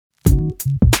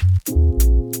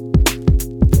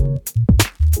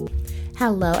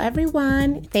Hello,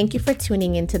 everyone. Thank you for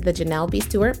tuning into the Janelle B.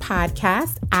 Stewart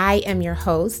podcast. I am your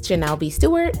host, Janelle B.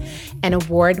 Stewart, an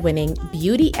award-winning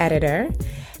beauty editor.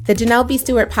 The Janelle B.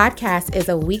 Stewart podcast is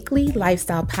a weekly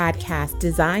lifestyle podcast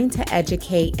designed to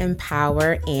educate,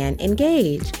 empower, and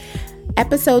engage.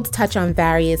 Episodes touch on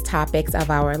various topics of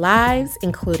our lives,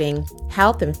 including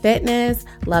health and fitness,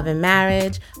 love and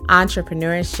marriage,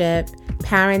 entrepreneurship,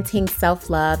 parenting,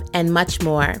 self-love, and much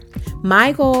more.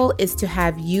 My goal is to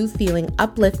have you feeling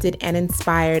uplifted and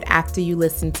inspired after you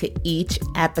listen to each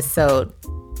episode.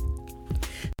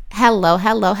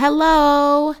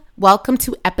 Hello. Welcome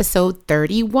to episode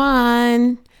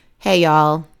 31. Hey,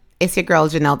 y'all. It's your girl,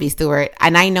 Janelle B. Stewart,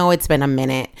 and I know it's been a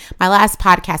minute. My last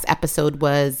podcast episode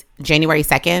was January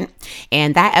 2nd,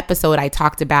 and that episode I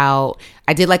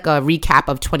did like a recap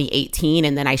of 2018,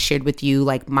 and then I shared with you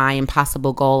like my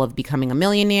impossible goal of becoming a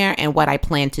millionaire and what I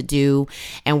plan to do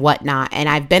and whatnot. And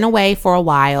I've been away for a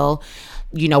while,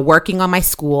 working on my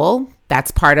school. That's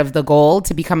part of the goal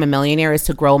to become a millionaire, is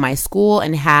to grow my school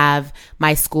and have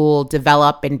my school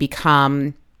develop and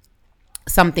become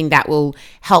something that will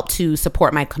help to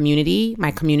support my community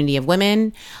of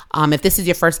women. If this is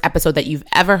your first episode that you've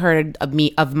ever heard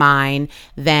of mine,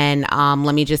 then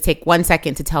let me just take 1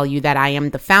 second to tell you that I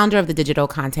am the founder of the Digital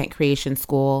Content Creation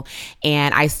School,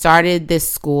 and I started this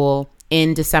school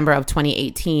in December of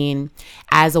 2018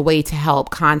 as a way to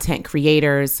help content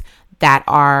creators that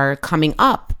are coming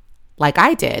up, like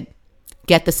I did,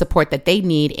 get the support that they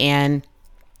need and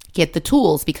get the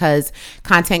tools, because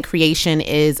content creation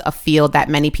is a field that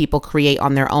many people create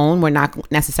on their own. We're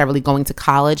not necessarily going to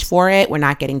college for it. We're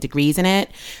not getting degrees in it,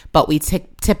 but we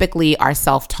typically are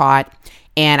self-taught.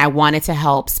 And I wanted to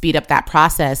help speed up that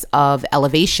process of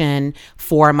elevation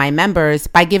for my members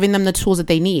by giving them the tools that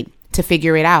they need to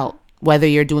figure it out. Whether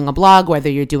you're doing a blog, whether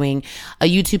you're doing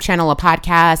a YouTube channel, a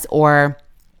podcast, or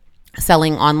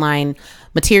selling online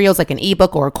materials like an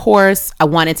ebook or a course, I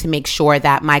wanted to make sure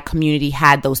that my community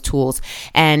had those tools.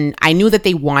 And I knew that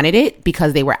they wanted it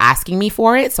because they were asking me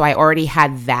for it. So I already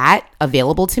had that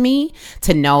available to me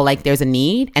to know like there's a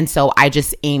need. And so I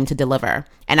just aim to deliver.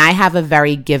 And I have a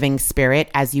very giving spirit,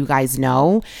 as you guys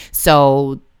know.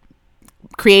 So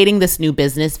creating this new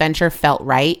business venture felt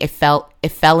right. It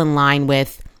fell in line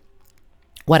with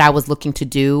what I was looking to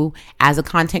do as a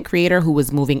content creator who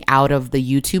was moving out of the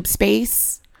YouTube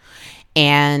space.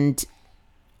 And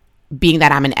being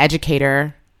that I'm an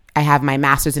educator, I have my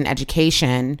master's in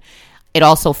education, it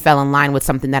also fell in line with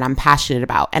something that I'm passionate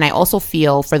about. And I also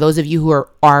feel, for those of you who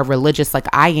are religious like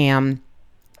I am,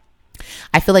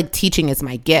 I feel like teaching is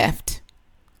my gift.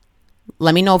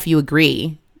 Let me know if you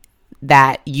agree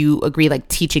that you agree like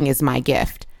teaching is my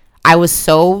gift. I was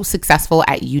so successful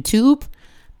at YouTube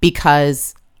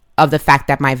because of the fact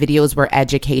that my videos were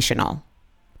educational,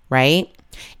 right?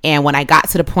 And when I got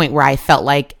to the point where I felt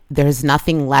like there's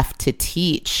nothing left to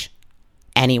teach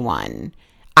anyone,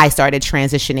 I started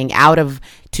transitioning out of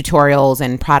tutorials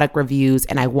and product reviews,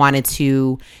 and I wanted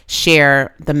to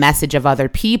share the message of other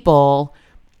people,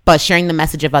 but sharing the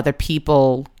message of other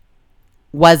people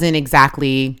wasn't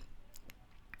exactly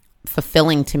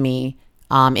fulfilling to me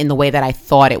in the way that I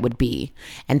thought it would be.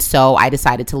 And so I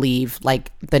decided to leave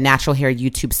like the natural hair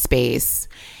YouTube space,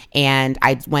 and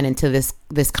I went into this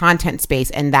content space,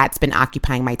 and that's been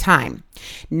occupying my time.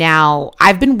 Now,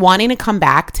 I've been wanting to come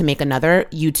back to make another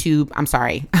YouTube. I'm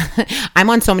sorry. I'm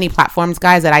on so many platforms,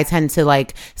 guys, that I tend to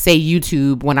like say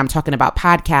YouTube when I'm talking about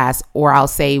podcasts, or I'll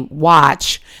say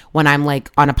watch when I'm like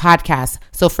on a podcast.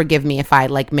 So forgive me if I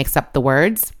like mix up the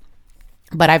words.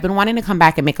 But I've been wanting to come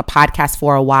back and make a podcast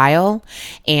for a while,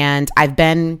 and I've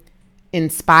been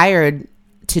inspired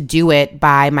to do it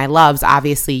by my loves.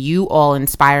 Obviously, you all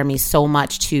inspire me so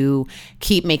much to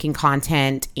keep making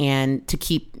content and to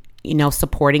keep,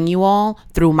 supporting you all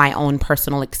through my own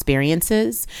personal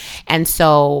experiences. And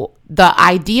so the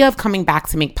idea of coming back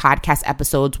to make podcast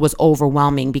episodes was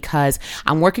overwhelming because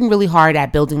I'm working really hard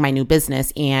at building my new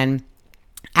business, and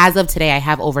as of today, I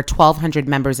have over 1,200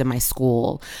 members in my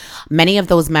school. Many of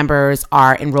those members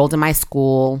are enrolled in my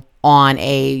school on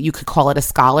you could call it a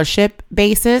scholarship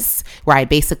basis, where I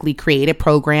basically created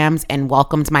programs and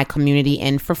welcomed my community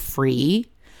in for free.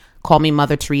 Call me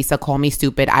Mother Teresa, call me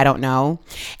stupid, I don't know.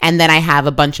 And then I have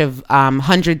a bunch of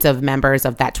hundreds of members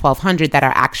of that 1,200 that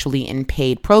are actually in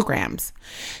paid programs.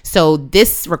 So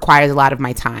this requires a lot of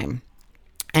my time.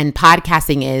 And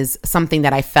podcasting is something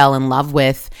that I fell in love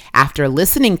with after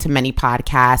listening to many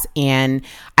podcasts, and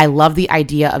I love the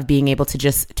idea of being able to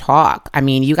just talk. I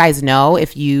mean, you guys know,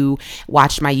 if you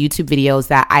watched my YouTube videos,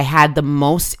 that I had the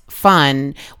most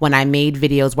fun when I made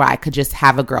videos where I could just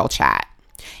have a girl chat.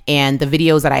 And the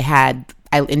videos that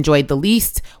I enjoyed the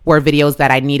least were videos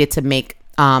that I needed to make,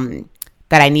 that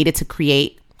I needed to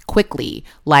create quickly,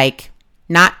 like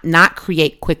not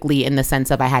create quickly in the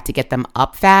sense of I had to get them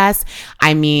up fast.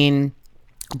 I mean,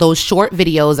 those short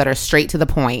videos that are straight to the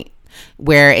point,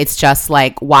 where it's just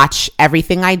like, watch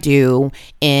everything I do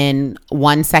in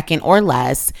 1 second or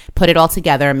less, put it all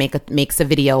together, makes the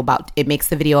video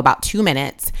about 2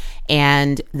 minutes,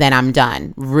 and then I'm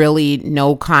done. Really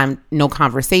no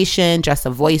conversation, just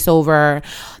a voiceover.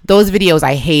 Those videos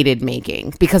I hated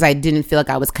making because I didn't feel like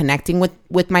I was connecting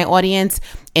with my audience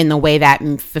in the way that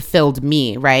fulfilled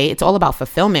me, right? It's all about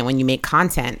fulfillment when you make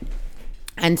content.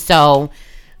 And so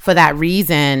for that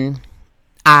reason,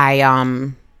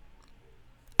 I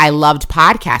loved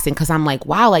podcasting, because I'm like,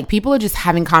 wow, like people are just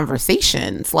having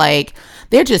conversations. Like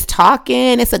they're just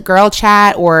talking. It's a girl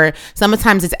chat, or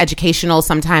sometimes it's educational.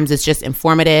 Sometimes it's just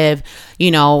informative,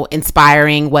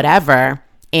 inspiring, whatever.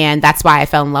 And that's why I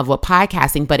fell in love with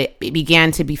podcasting. But it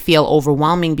began to feel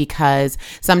overwhelming, because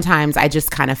sometimes I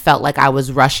just kind of felt like I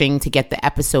was rushing to get the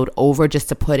episode over just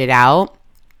to put it out.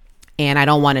 And I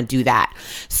don't want to do that.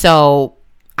 So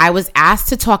I was asked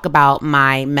to talk about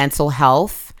my mental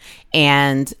health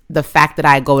and the fact that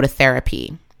I go to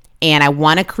therapy. And I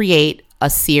want to create a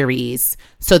series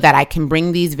so that I can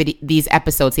bring these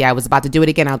episodes. Yeah, I was about to do it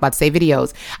again. I was about to say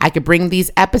videos. I could bring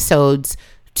these episodes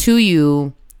to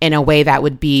you in a way that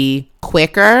would be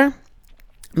quicker,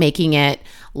 making it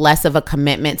less of a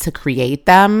commitment to create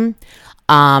them.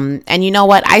 And you know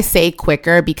what? I say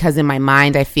quicker because in my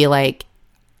mind, I feel like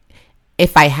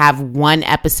if I have one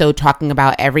episode talking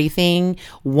about everything,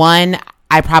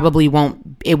 I probably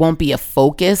it won't be a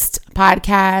focused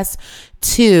podcast.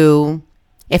 2,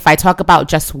 if I talk about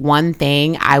just one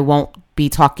thing, I won't be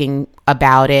talking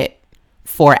about it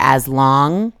for as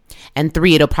long. And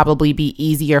 3, it'll probably be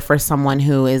easier for someone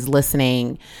who is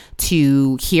listening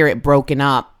to hear it broken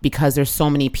up, because there's so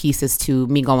many pieces to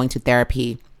me going to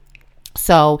therapy.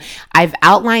 So I've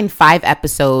outlined 5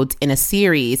 episodes in a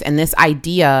series, and this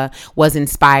idea was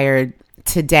inspired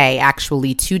today,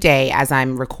 as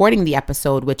I'm recording the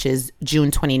episode, which is June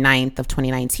 29th of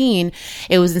 2019.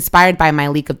 It was inspired by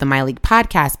Myleik of the Myleik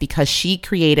podcast, because she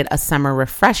created a summer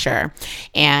refresher.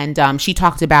 And she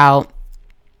talked about,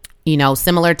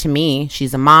 similar to me,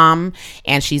 she's a mom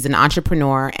and she's an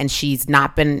entrepreneur, and she's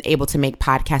not been able to make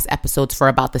podcast episodes for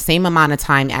about the same amount of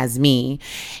time as me.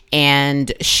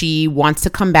 And she wants to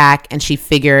come back, and she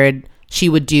figured she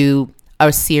would do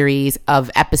a series of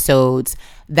episodes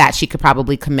that she could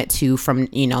probably commit to from,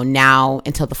 now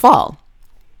until the fall.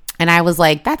 And I was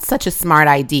like, that's such a smart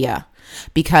idea,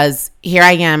 because here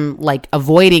I am like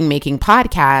avoiding making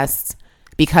podcasts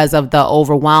because of the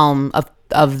overwhelm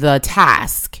of the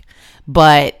task.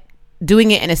 But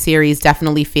doing it in a series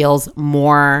definitely feels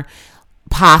more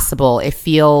possible. It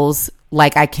feels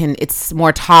like it's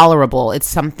more tolerable. It's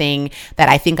something that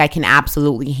I think I can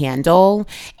absolutely handle.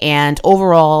 And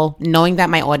overall, knowing that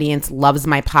my audience loves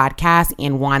my podcast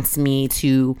and wants me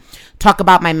to talk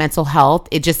about my mental health,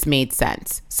 it just made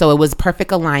sense. So it was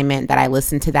perfect alignment that I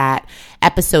listened to that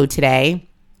episode today,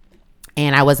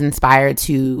 and I was inspired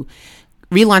to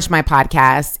relaunch my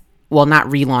podcast. Well, not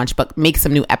relaunch, but make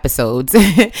some new episodes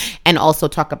and also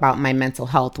talk about my mental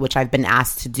health, which I've been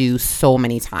asked to do so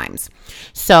many times.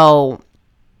 So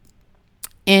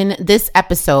in this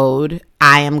episode,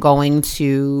 I am going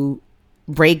to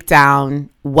break down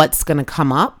what's going to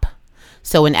come up.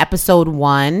 So in episode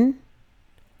 1,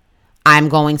 I'm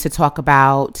going to talk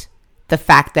about the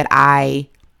fact that I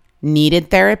needed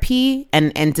therapy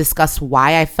and discuss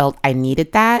why I felt I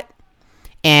needed that.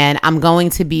 And I'm going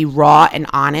to be raw and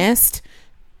honest,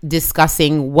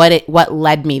 discussing what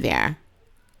led me there.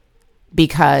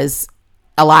 Because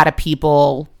a lot of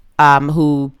people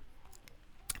who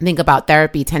think about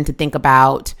therapy tend to think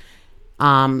about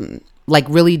like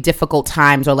really difficult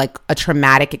times, or like a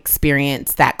traumatic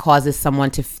experience that causes someone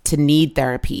to need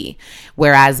therapy.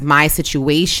 Whereas my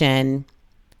situation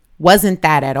wasn't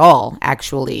that at all,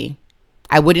 actually.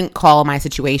 I wouldn't call my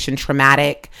situation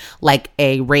traumatic, like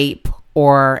a rape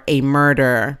or a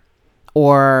murder,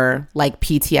 or like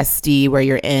PTSD, where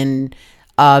you're in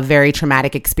a very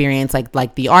traumatic experience,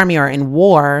 like the army or in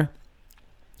war,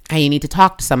 and you need to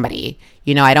talk to somebody.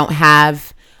 I don't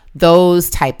have those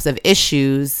types of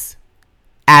issues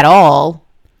at all.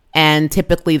 And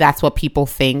typically that's what people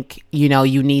think, you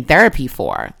need therapy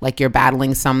for, like you're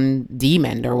battling some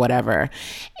demon or whatever.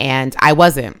 And I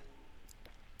wasn't.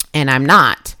 and I'm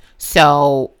not.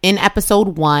 So in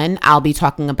episode 1, I'll be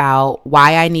talking about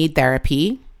why I need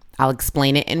therapy. I'll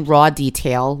explain it in raw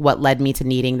detail, what led me to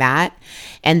needing that.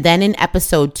 And then in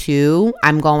episode 2,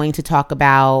 I'm going to talk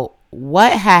about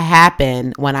what had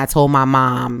happened when I told my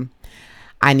mom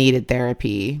I needed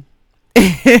therapy.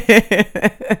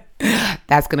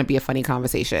 That's going to be a funny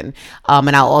conversation.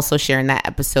 And I'll also share in that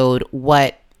episode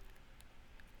what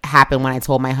happened when I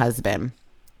told my husband.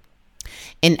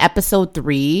 In episode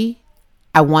 3,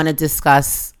 I want to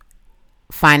discuss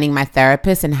finding my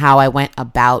therapist and how I went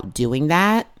about doing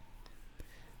that.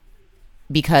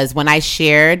 Because when I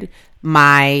shared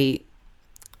my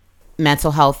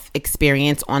mental health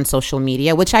experience on social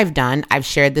media, which I've done, I've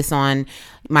shared this on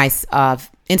my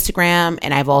Instagram,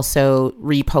 and I've also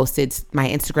reposted my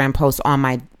Instagram post on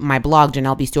my blog,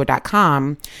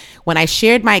 JanelleBStewart.com. When I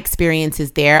shared my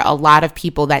experiences there, a lot of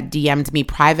people that DM'd me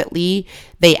privately,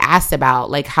 they asked about,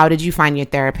 like, how did you find your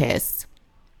therapist?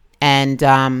 And,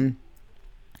 how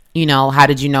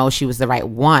did you know she was the right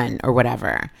one or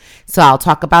whatever? So I'll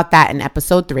talk about that in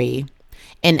episode 3.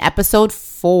 In episode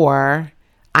 4,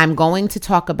 I'm going to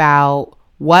talk about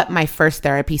what my first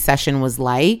therapy session was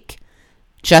like,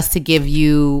 just to give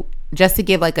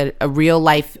like a real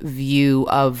life view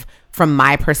from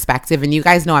my perspective. And you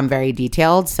guys know I'm very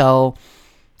detailed, so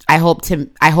I hope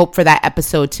for that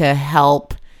episode to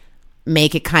help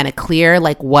make it kind of clear,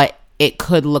 like what it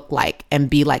could look like and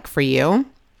be like for you.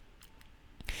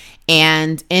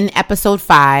 And in episode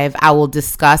 5, I will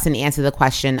discuss and answer the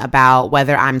question about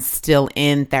whether I'm still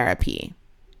in therapy.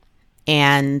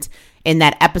 And in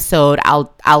that episode,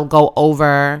 I'll go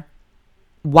over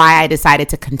why I decided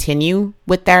to continue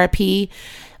with therapy.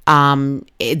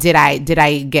 Did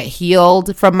I get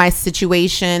healed from my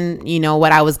situation?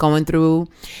 What I was going through.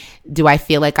 Do I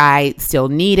feel like I still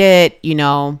need it?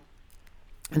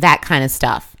 That kind of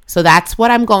stuff. So that's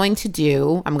what I'm going to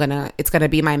do. It's going to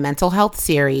be my mental health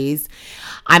series.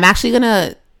 I'm actually going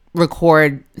to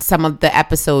record some of the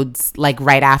episodes like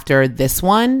right after this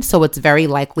one. So it's very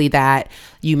likely that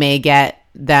you may get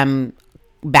them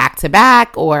back to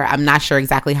back, or I'm not sure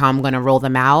exactly how I'm going to roll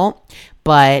them out,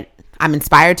 but I'm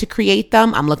inspired to create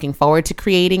them. I'm looking forward to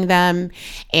creating them.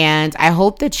 And I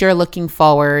hope that you're looking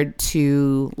forward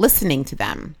to listening to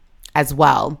them as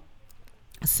well.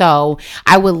 So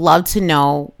I would love to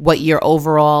know what your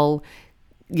overall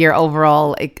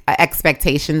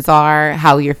expectations are,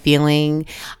 how you're feeling.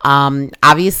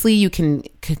 Obviously you can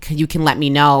let me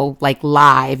know, like,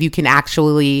 live. You can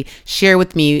actually share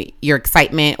with me your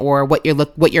excitement or what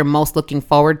you're most looking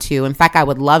forward to. In fact, I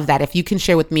would love that. If you can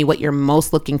share with me what you're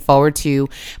most looking forward to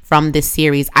from this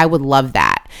series, I would love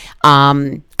that.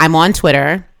 I'm on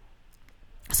Twitter,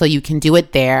 so you can do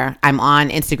it there. I'm on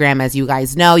Instagram, as you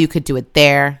guys know. You could do it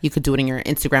there. You could do it in your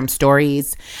Instagram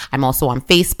stories. I'm also on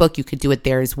Facebook. You could do it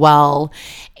there as well.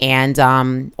 And,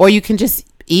 or you can just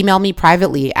email me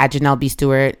privately at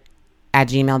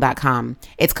JanelleBStewart@gmail.com.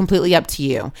 It's completely up to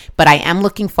you, but I am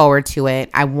looking forward to it.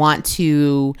 I want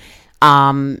to,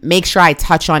 make sure I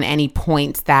touch on any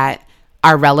points that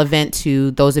are relevant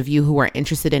to those of you who are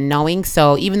interested in knowing.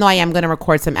 So even though I am going to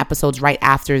record some episodes right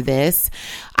after this,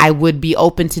 I would be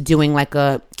open to doing like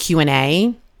a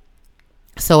Q&A.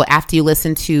 So after you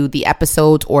listen to the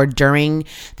episodes or during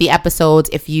the episodes,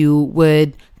 if you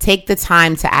would take the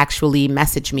time to actually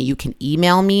message me, you can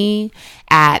email me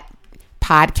at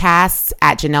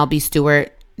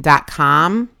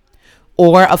podcasts@JanelleBStewart.com.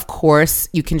 Or, of course,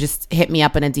 you can just hit me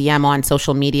up in a DM on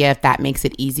social media if that makes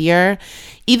it easier.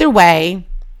 Either way,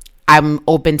 I'm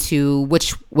open to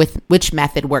which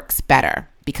method works better,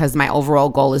 because my overall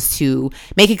goal is to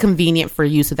make it convenient for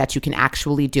you so that you can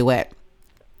actually do it.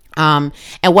 And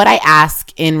what I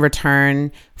ask in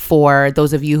return for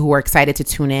those of you who are excited to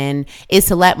tune in is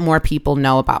to let more people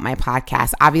know about my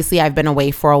podcast. Obviously, I've been away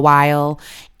for a while,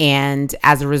 and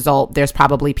as a result, there's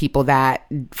probably people that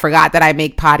forgot that I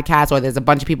make podcasts, or there's a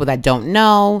bunch of people that don't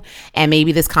know, and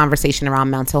maybe this conversation around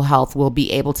mental health will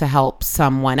be able to help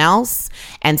someone else.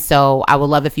 And so I would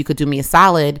love if you could do me a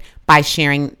solid by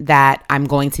sharing that I'm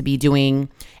going to be doing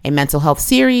a mental health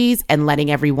series and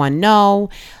letting everyone know.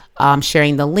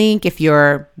 Sharing the link if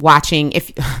you're watching,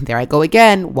 there I go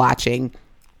again, watching.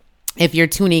 If you're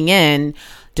tuning in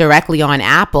directly on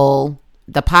Apple,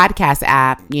 the podcast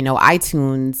app,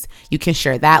 iTunes, you can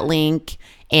share that link.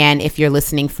 And if you're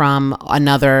listening from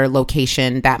another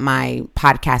location that my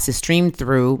podcast is streamed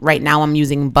through, right now I'm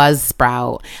using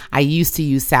Buzzsprout. I used to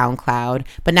use SoundCloud,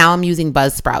 but now I'm using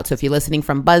Buzzsprout. So if you're listening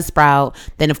from Buzzsprout,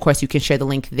 then of course you can share the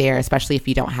link there, especially if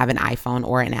you don't have an iPhone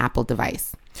or an Apple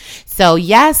device. So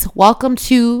yes, welcome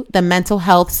to the mental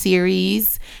health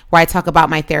series where I talk about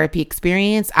my therapy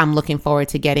experience. I'm looking forward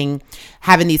to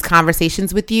having these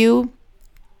conversations with you.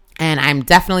 And I'm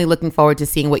definitely looking forward to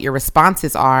seeing what your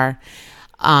responses are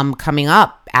coming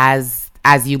up as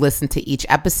you listen to each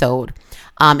episode.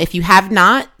 If you have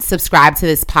not subscribed to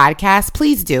this podcast,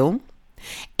 please do.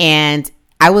 And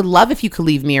I would love if you could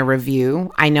leave me a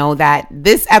review. I know that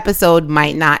this episode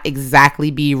might not exactly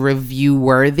be review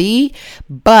worthy,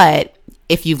 but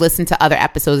if you've listened to other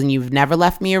episodes and you've never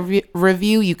left me a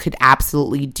review, you could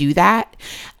absolutely do that.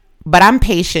 But I'm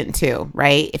patient too,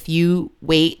 right? If you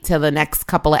wait till the next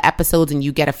couple of episodes and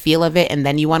you get a feel of it and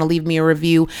then you want to leave me a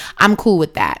review, I'm cool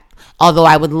with that. Although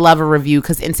I would love a review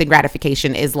because instant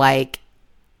gratification is like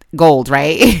gold,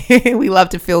 right? We love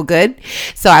to feel good.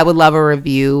 So I would love a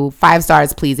review. 5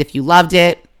 stars, please, if you loved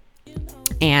it.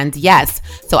 And yes,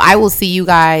 so I will see you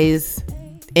guys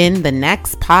in the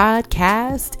next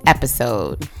podcast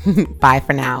episode. Bye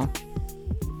for now.